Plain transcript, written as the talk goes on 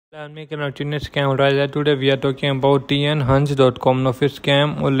I'm making a Tnhunge scam. Right, today we are talking about Tnhunge.com. Now, if it's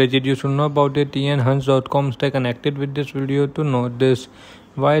scam or legit, you should know about it. Tnhunge.com. Stay connected with this video to know this.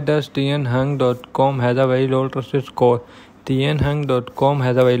 Why does Tnhunge.com has a very low trusted score? Tnhunge.com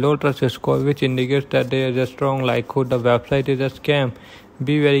has a very low trusted score, which indicates that there is a strong likelihood the website is a scam.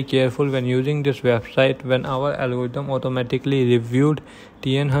 Be very careful when using this website. When our algorithm automatically reviewed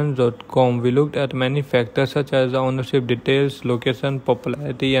Tnhunge.com, we looked at many factors such as the ownership details, location,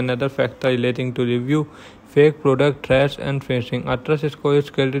 popularity, and other factors relating to review, fake product, trash, and phishing. A trust score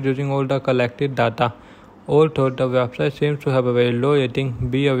is calculated using all the collected data. Although the website seems to have a very low rating,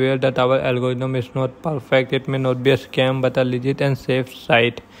 be aware that our algorithm is not perfect. It may not be a scam but a legit and safe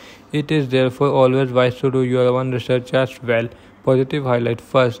site. It is therefore always wise to do your own research as well. Positive highlight.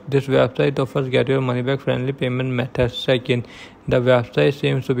 First, this website offers get your money back friendly payment methods. Second, the website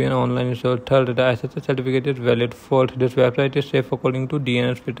seems to be an online store. Third, the SSL certificate is valid. Fourth, this website is safe according to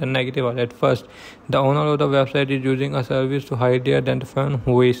DNS with a negative highlight. First, the owner of the website is using a service to hide the identifier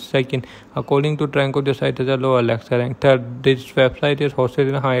who is. Second, according to Tnhunge, the site has a low Alexa rank. Third, this website is hosted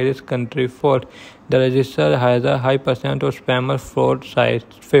in a high-risk country. Fourth, the register has a high percent of spammer fraud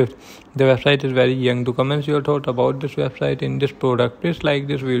sites. Fifth, the website is very young. To comment your thought about this website in this product, please like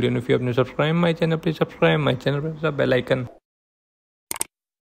this video, and if you have not subscribed my channel, please subscribe my channel, press the bell icon.